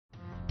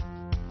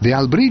The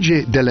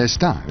Albrigi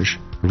delestage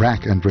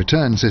rack and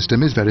return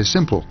system is very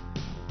simple.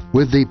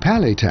 With the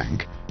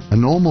Palitank, a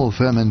normal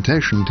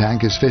fermentation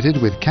tank is fitted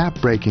with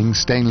cap-breaking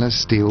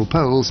stainless steel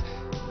poles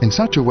in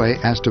such a way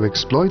as to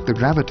exploit the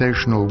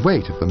gravitational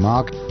weight of the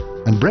mark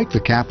and break the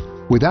cap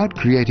without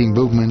creating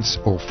movements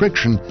or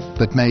friction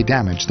that may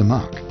damage the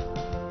mark.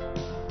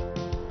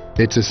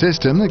 It's a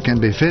system that can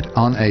be fit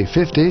on a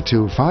 50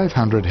 to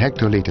 500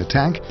 hectoliter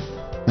tank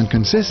and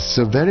consists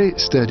of very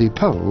sturdy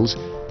poles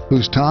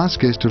whose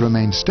task is to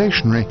remain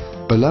stationary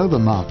below the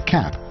mark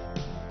cap,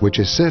 which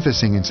is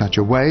surfacing in such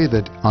a way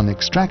that on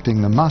extracting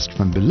the must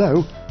from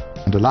below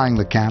and allowing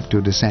the cap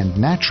to descend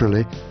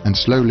naturally and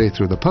slowly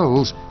through the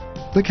poles,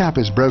 the cap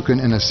is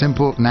broken in a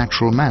simple,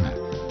 natural manner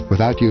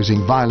without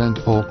using violent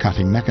or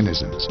cutting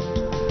mechanisms.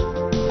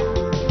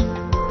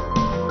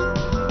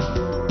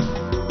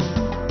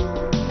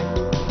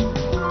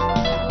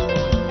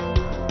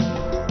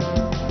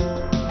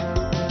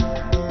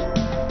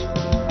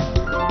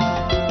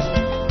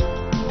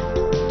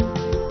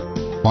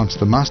 Once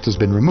the must has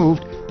been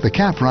removed, the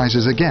cap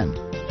rises again,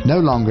 no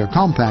longer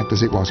compact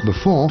as it was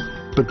before,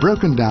 but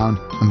broken down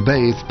and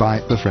bathed by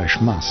the fresh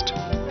must.